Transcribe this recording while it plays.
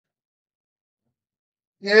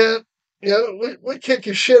Yeah, yeah, we kick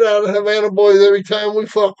the shit out of Havana Boys every time we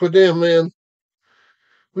fuck with them, man.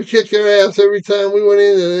 We kick their ass every time we went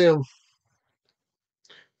into them.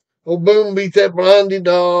 Oh, Boom beat that Blondie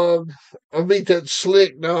dog. I beat that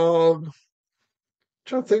Slick dog.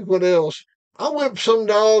 Trying to think what else. I whipped some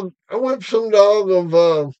dog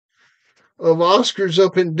of Oscars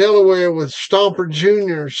up in Delaware with Stomper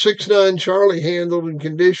Jr. 6'9" Charlie handled and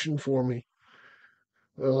conditioned for me.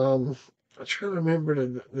 I try to remember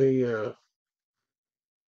the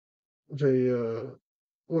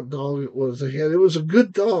what dog it was they had. It was a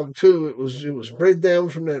good dog too. It was bred down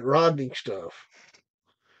from that Rodney stuff.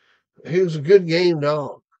 He was a good game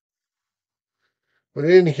dog. But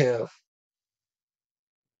anyhow,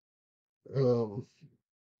 um,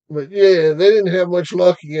 but yeah, they didn't have much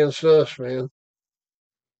luck against us, man.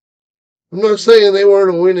 I'm not saying they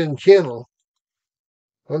weren't a winning kennel.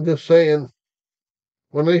 I'm just saying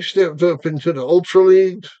when they stepped up into the ultra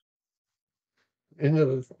leagues,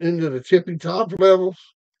 into the tippy top levels,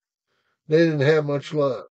 they didn't have much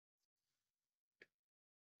luck.